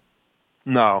problem?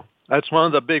 No. That's one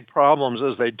of the big problems,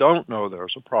 is they don't know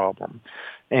there's a problem.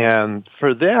 And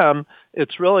for them,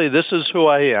 it's really, this is who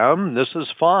I am, this is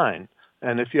fine.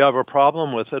 And if you have a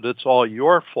problem with it, it's all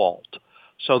your fault.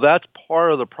 So that's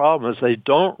part of the problem, is they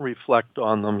don't reflect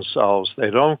on themselves.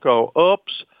 They don't go,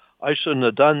 oops, I shouldn't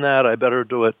have done that. I better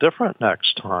do it different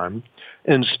next time.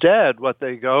 Instead, what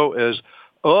they go is,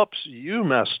 oops, you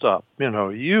messed up.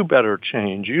 You better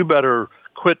change. You better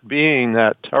quit being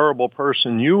that terrible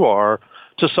person you are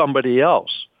to somebody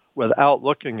else without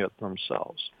looking at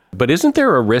themselves. But isn't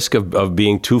there a risk of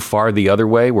being too far the other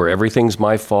way, where everything's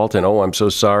my fault and, oh, I'm so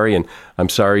sorry, and I'm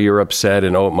sorry you're upset,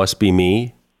 and, oh, it must be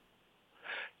me?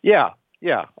 Yeah.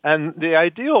 And the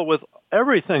ideal with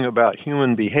everything about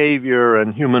human behavior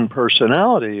and human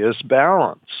personality is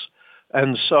balance.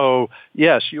 And so,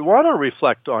 yes, you want to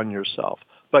reflect on yourself,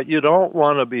 but you don't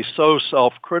want to be so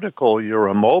self-critical you're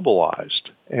immobilized.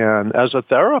 And as a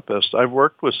therapist, I've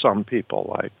worked with some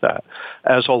people like that.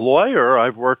 As a lawyer,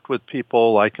 I've worked with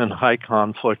people like in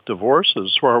high-conflict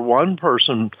divorces, where one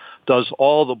person does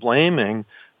all the blaming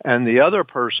and the other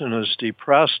person is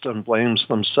depressed and blames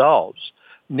themselves.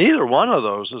 Neither one of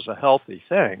those is a healthy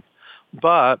thing,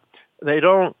 but they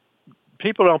don't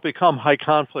people don't become high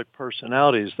conflict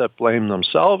personalities that blame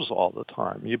themselves all the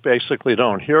time. You basically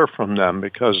don't hear from them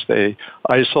because they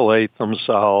isolate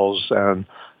themselves and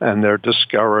they're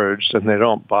discouraged and they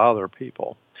don't bother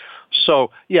people.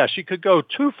 So, yes, you could go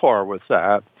too far with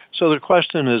that. So the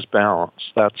question is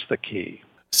balance. That's the key.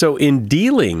 So in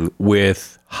dealing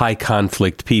with high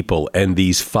conflict people and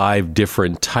these 5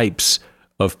 different types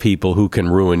of people who can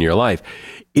ruin your life,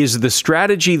 is the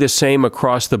strategy the same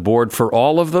across the board for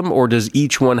all of them, or does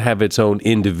each one have its own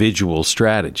individual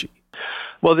strategy?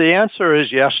 Well, the answer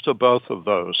is yes to both of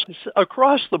those.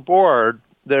 Across the board,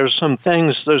 there's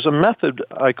a method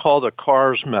I call the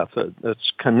CARS method.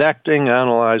 It's connecting,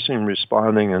 analyzing,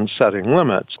 responding, and setting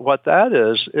limits. What that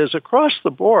is across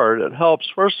the board, it helps,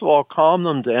 first of all, calm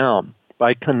them down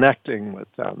by connecting with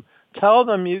them. Tell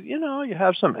them you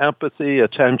have some empathy,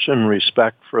 attention,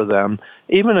 respect for them.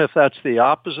 Even if that's the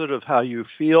opposite of how you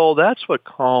feel, that's what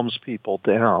calms people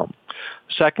down.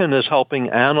 Second is helping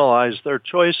analyze their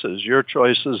choices, your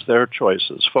choices, their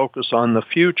choices. Focus on the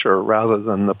future rather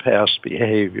than the past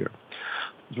behavior.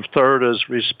 The third is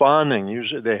responding.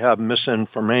 Usually they have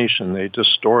misinformation. They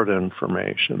distort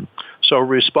information. So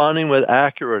responding with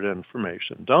accurate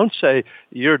information. Don't say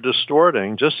you're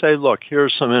distorting. Just say, look,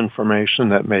 here's some information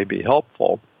that may be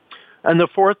helpful. And the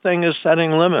fourth thing is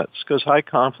setting limits, because high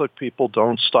conflict people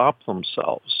don't stop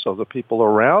themselves. So the people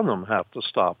around them have to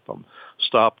stop them.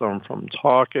 Stop them from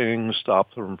talking,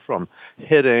 stop them from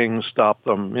hitting, stop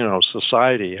them,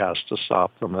 society has to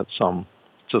stop them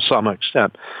to some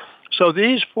extent. So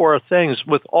these 4 things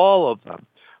with all of them,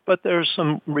 but there's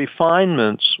some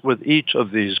refinements with each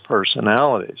of these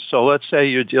personalities. So let's say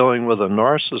you're dealing with a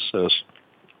narcissist.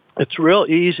 It's real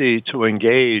easy to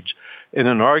engage in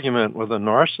an argument with a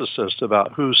narcissist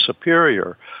about who's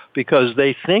superior because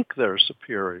they think they're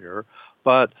superior,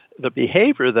 but the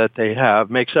behavior that they have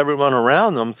makes everyone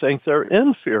around them think they're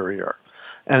inferior.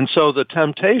 And so the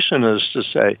temptation is to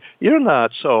say, you're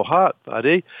not so hot,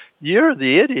 buddy. You're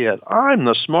the idiot. I'm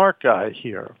the smart guy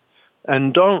here.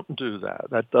 And don't do that.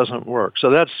 That doesn't work.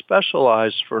 So that's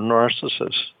specialized for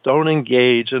narcissists. Don't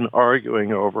engage in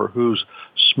arguing over who's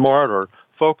smarter.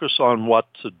 Focus on what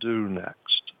to do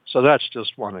next. So that's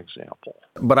just one example.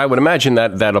 But I would imagine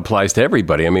that applies to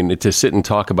everybody. I mean, to sit and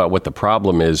talk about what the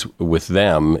problem is with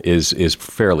them is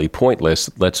fairly pointless.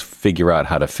 Let's figure out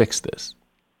how to fix this.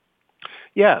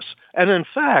 Yes. And in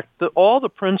fact, all the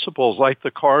principles like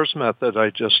the CARS method I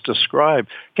just described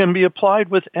can be applied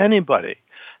with anybody.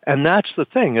 And that's the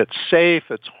thing. It's safe.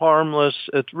 It's harmless.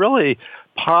 It's really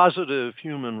positive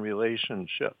human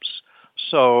relationships.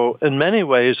 So in many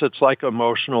ways, it's like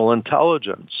emotional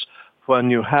intelligence.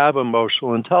 When you have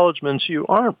emotional intelligence, you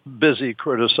aren't busy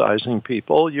criticizing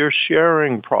people. You're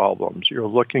sharing problems. You're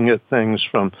looking at things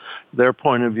from their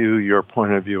point of view, your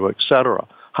point of view, etc.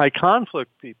 High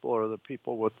conflict people are the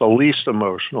people with the least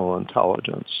emotional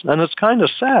intelligence. And it's kind of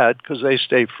sad because they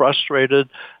stay frustrated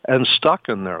and stuck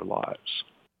in their lives.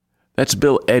 That's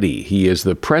Bill Eddy. He is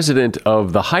the president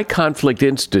of the High Conflict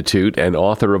Institute and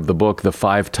author of the book, The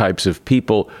 5 Types of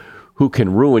People Who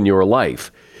Can Ruin Your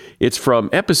Life. It's from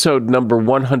episode number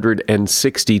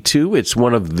 162. It's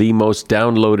one of the most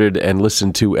downloaded and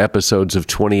listened to episodes of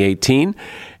 2018.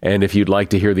 And if you'd like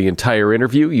to hear the entire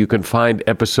interview, you can find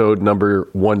episode number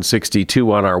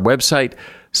 162 on our website,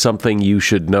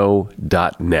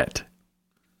 somethingyoushouldknow.net.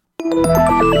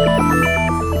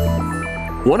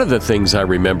 One of the things I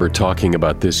remember talking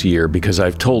about this year, because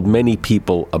I've told many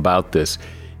people about this,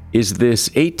 is this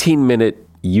 18-minute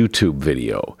YouTube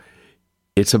video.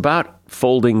 It's about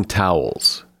folding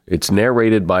towels. It's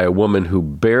narrated by a woman who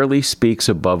barely speaks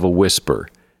above a whisper.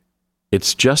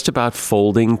 It's just about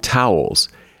folding towels.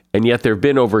 And yet there have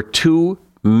been over 2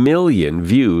 million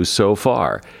views so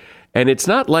far. And it's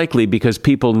not likely because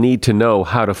people need to know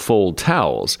how to fold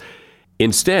towels.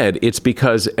 Instead, it's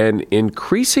because an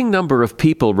increasing number of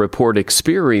people report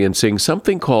experiencing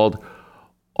something called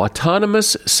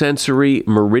Autonomous Sensory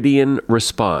Meridian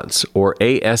Response, or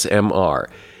ASMR.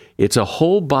 It's a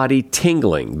whole body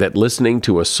tingling that listening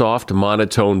to a soft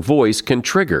monotone voice can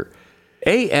trigger.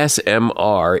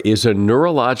 ASMR is a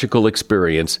neurological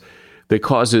experience that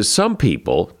causes some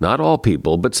people, not all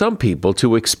people, but some people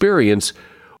to experience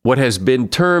what has been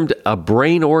termed a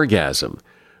brain orgasm,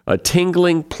 a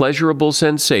tingling, pleasurable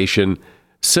sensation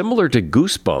similar to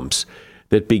goosebumps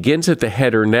that begins at the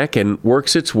head or neck and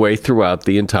works its way throughout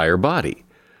the entire body.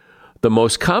 The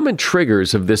most common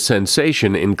triggers of this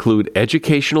sensation include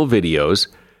educational videos,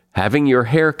 having your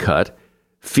hair cut,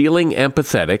 feeling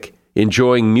empathetic,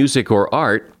 enjoying music or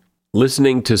art,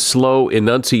 listening to slow,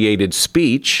 enunciated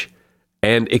speech,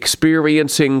 and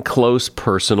experiencing close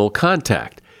personal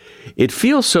contact. It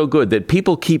feels so good that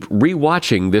people keep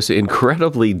rewatching this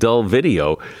incredibly dull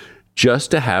video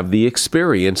just to have the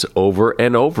experience over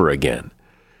and over again.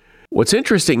 What's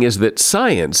interesting is that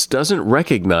science doesn't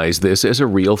recognize this as a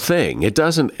real thing. It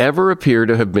doesn't ever appear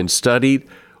to have been studied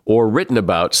or written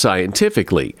about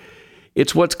scientifically.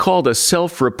 It's what's called a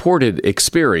self-reported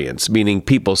experience, meaning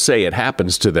people say it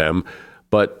happens to them,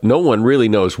 but no one really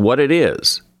knows what it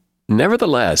is.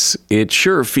 Nevertheless, it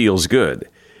sure feels good.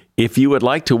 If you would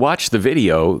like to watch the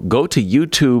video, go to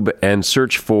YouTube and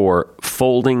search for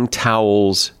Folding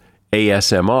Towels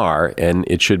ASMR, and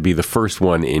it should be the first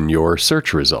one in your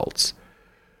search results.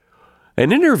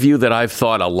 An interview that I've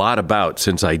thought a lot about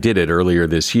since I did it earlier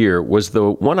this year was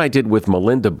the one I did with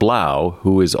Melinda Blau,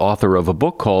 who is author of a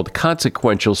book called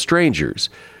Consequential Strangers.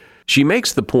 She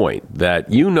makes the point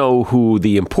that you know who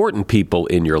the important people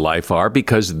in your life are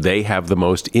because they have the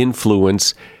most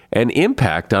influence and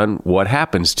impact on what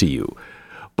happens to you.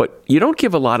 But you don't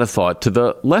give a lot of thought to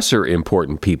the lesser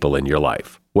important people in your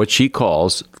life, what she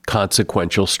calls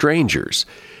consequential strangers.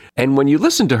 And when you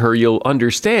listen to her, you'll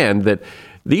understand that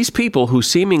these people who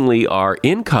seemingly are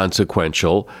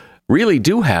inconsequential really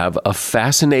do have a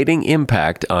fascinating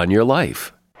impact on your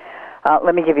life.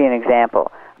 Let me give you an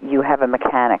example. You have a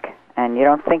mechanic, and you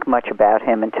don't think much about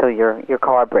him until your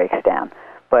car breaks down.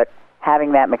 But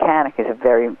having that mechanic is a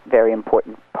very, very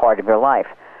important part of your life.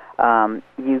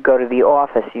 You go to the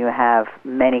office, you have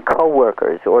many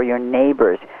coworkers or your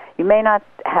neighbors. You may not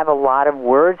have a lot of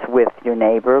words with your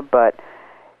neighbor, but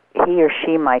he or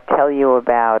she might tell you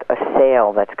about a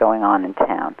sale that's going on in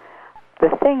town. The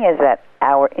thing is that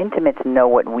our intimates know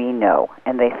what we know,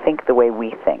 and they think the way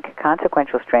we think.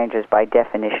 Consequential strangers, by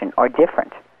definition, are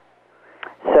different.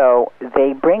 So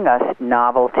they bring us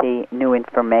novelty, new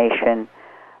information.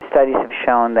 Studies have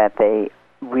shown that they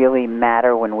really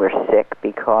matter when we're sick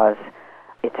because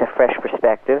it's a fresh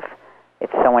perspective.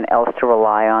 It's someone else to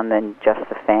rely on than just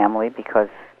the family because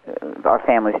our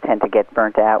families tend to get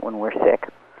burnt out when we're sick.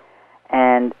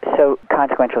 And so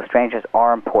consequential strangers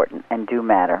are important and do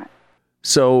matter.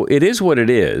 So it is what it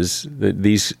is.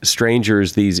 These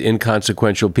strangers, these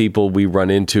inconsequential people we run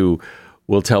into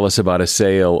will tell us about a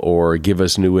sale or give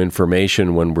us new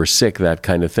information when we're sick, that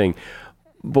kind of thing.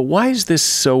 But why is this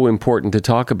so important to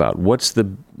talk about? What's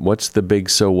the big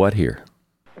so what here?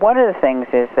 One of the things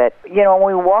is that, when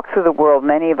we walk through the world,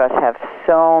 many of us have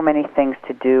so many things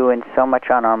to do and so much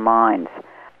on our minds.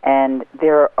 And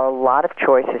there are a lot of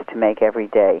choices to make every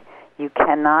day. You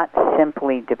cannot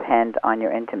simply depend on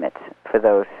your intimates for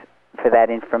that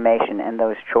information and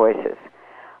those choices.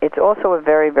 It's also a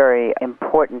very, very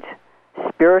important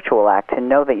spiritual act to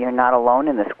know that you're not alone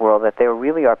in this world, that there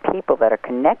really are people that are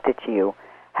connected to you.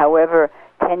 However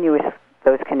tenuous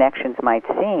those connections might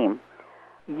seem,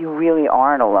 you really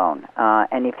aren't alone.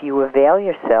 And if you avail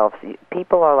yourselves,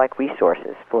 people are like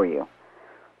resources for you.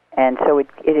 And so it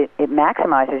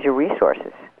maximizes your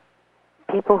resources.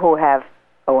 People who have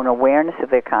an awareness of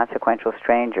their consequential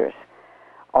strangers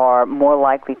are more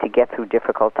likely to get through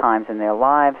difficult times in their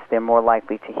lives. They're more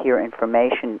likely to hear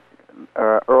information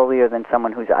earlier than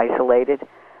someone who's isolated.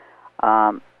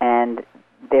 And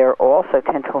they also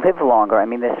tend to live longer. I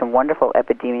mean, there's some wonderful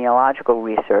epidemiological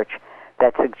research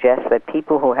that suggests that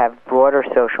people who have broader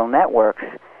social networks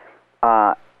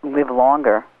live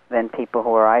longer than people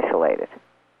who are isolated.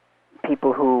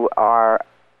 People who are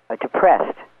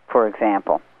depressed, for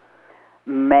example,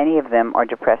 many of them are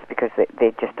depressed because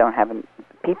they just don't have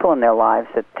people in their lives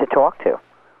to talk to.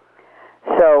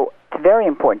 So it's very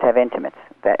important to have intimates.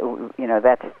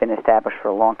 That's been established for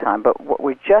a long time. But what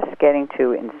we're just getting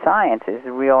to in science is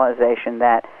the realization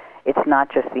that it's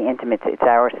not just the intimates, it's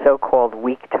our so-called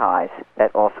weak ties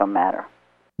that also matter.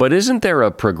 But isn't there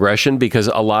a progression? Because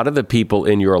a lot of the people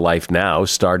in your life now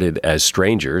started as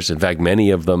strangers. In fact, many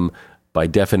of them, by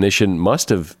definition, must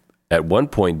have at one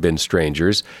point been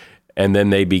strangers, and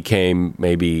then they became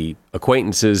maybe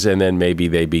acquaintances, and then maybe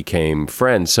they became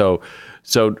friends. So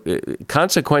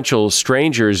consequential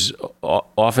strangers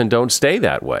often don't stay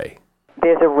that way.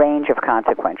 There's a range of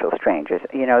consequential strangers.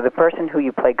 The person who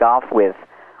you play golf with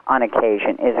on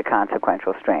occasion is a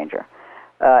consequential stranger.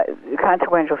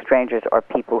 Consequential strangers are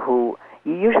people who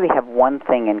you usually have one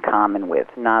thing in common with,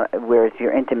 whereas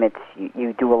your intimates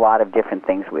you do a lot of different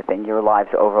things with, and your lives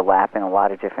overlap in a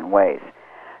lot of different ways.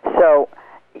 So,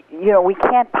 we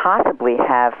can't possibly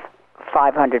have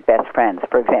 500 best friends.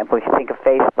 For example, if you think of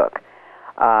Facebook,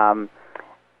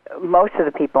 most of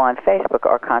the people on Facebook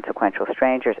are consequential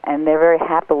strangers, and they're very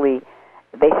happily,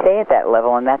 they stay at that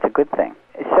level, and that's a good thing.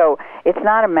 So it's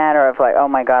not a matter of like, oh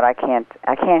my God, I can't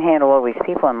handle all these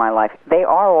people in my life. They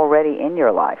are already in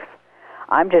your life.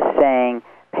 I'm just saying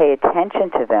pay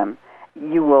attention to them,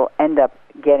 you will end up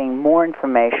getting more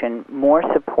information, more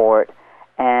support,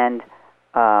 and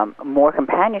more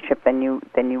companionship than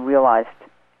you realized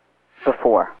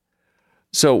before.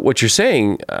 So what you're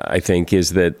saying, I think,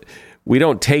 is that we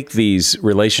don't take these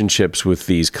relationships with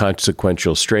these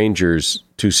consequential strangers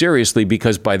too seriously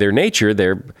because by their nature,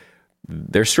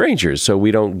 they're strangers. So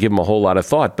we don't give them a whole lot of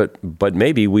thought, but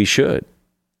maybe we should.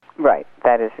 Right.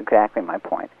 That is exactly my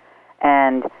point.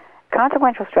 And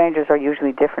consequential strangers are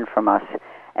usually different from us,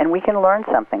 and we can learn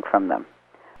something from them.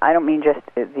 I don't mean just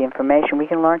the information. We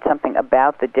can learn something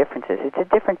about the differences. It's a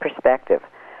different perspective.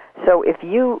 So if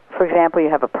you, for example, you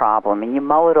have a problem and you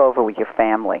mull it over with your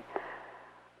family,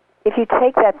 if you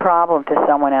take that problem to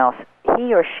someone else,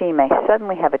 he or she may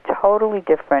suddenly have a totally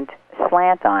different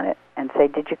slant on it and say,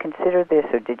 did you consider this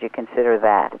or did you consider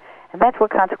that? And that's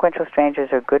what consequential strangers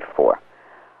are good for.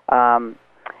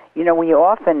 We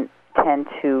often tend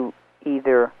to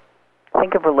either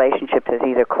think of relationships as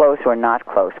either close or not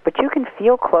close, but you can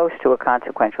feel close to a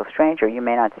consequential stranger. You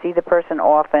may not see the person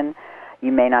often.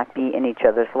 You may not be in each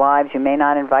other's lives. You may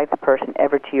not invite the person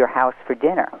ever to your house for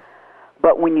dinner.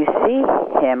 But when you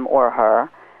see him or her,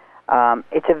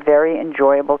 it's a very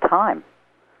enjoyable time.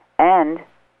 And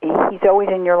he's always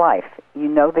in your life. You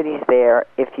know that he's there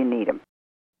if you need him.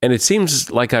 And it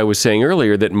seems, like I was saying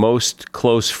earlier, that most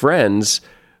close friends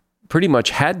pretty much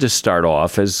had to start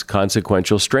off as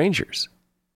consequential strangers.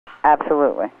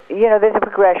 Absolutely. There's a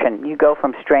progression. You go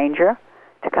from stranger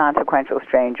to consequential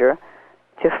stranger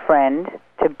to friend,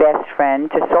 to best friend,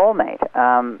 to soulmate.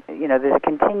 There's a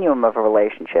continuum of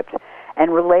relationships.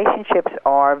 And relationships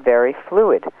are very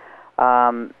fluid.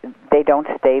 They don't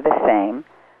stay the same.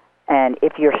 And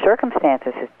if your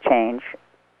circumstances change,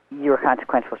 your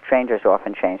consequential strangers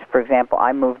often change. For example,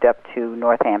 I moved up to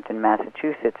Northampton,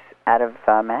 Massachusetts, out of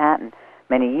Manhattan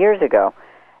many years ago.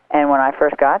 And when I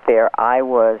first got there, I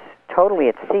was totally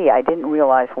at sea. I didn't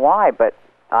realize why, but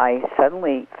I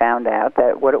suddenly found out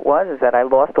that what it was is that I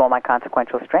lost all my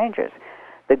consequential strangers.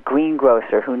 The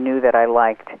greengrocer who knew that I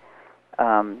liked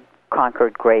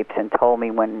Concord grapes and told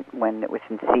me when it was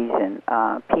in season.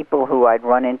 People who I'd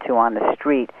run into on the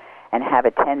street and have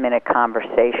a 10-minute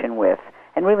conversation with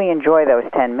and really enjoy those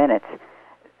 10 minutes.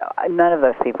 None of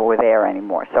those people were there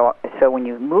anymore. So when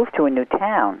you move to a new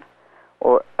town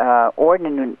or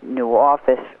in a new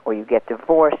office or you get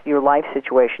divorced, your life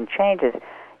situation changes.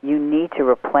 You need to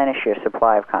replenish your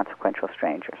supply of consequential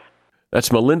strangers.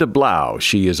 That's Melinda Blau.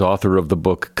 She is author of the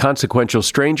book Consequential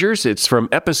Strangers. It's from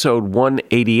episode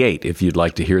 188, if you'd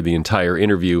like to hear the entire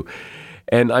interview.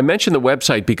 And I mentioned the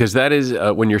website because that is,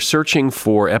 when you're searching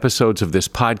for episodes of this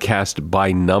podcast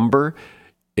by number,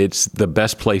 it's the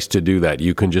best place to do that.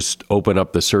 You can just open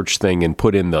up the search thing and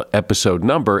put in the episode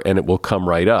number, and it will come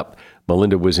right up.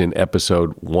 Melinda was in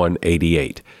episode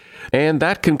 188. And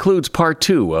that concludes part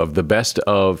 2 of the Best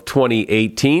of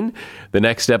 2018. The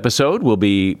next episode will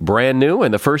be brand new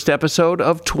and the first episode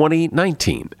of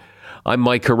 2019. I'm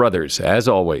Mike Carruthers. As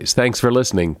always, thanks for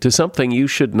listening to Something You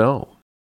Should Know.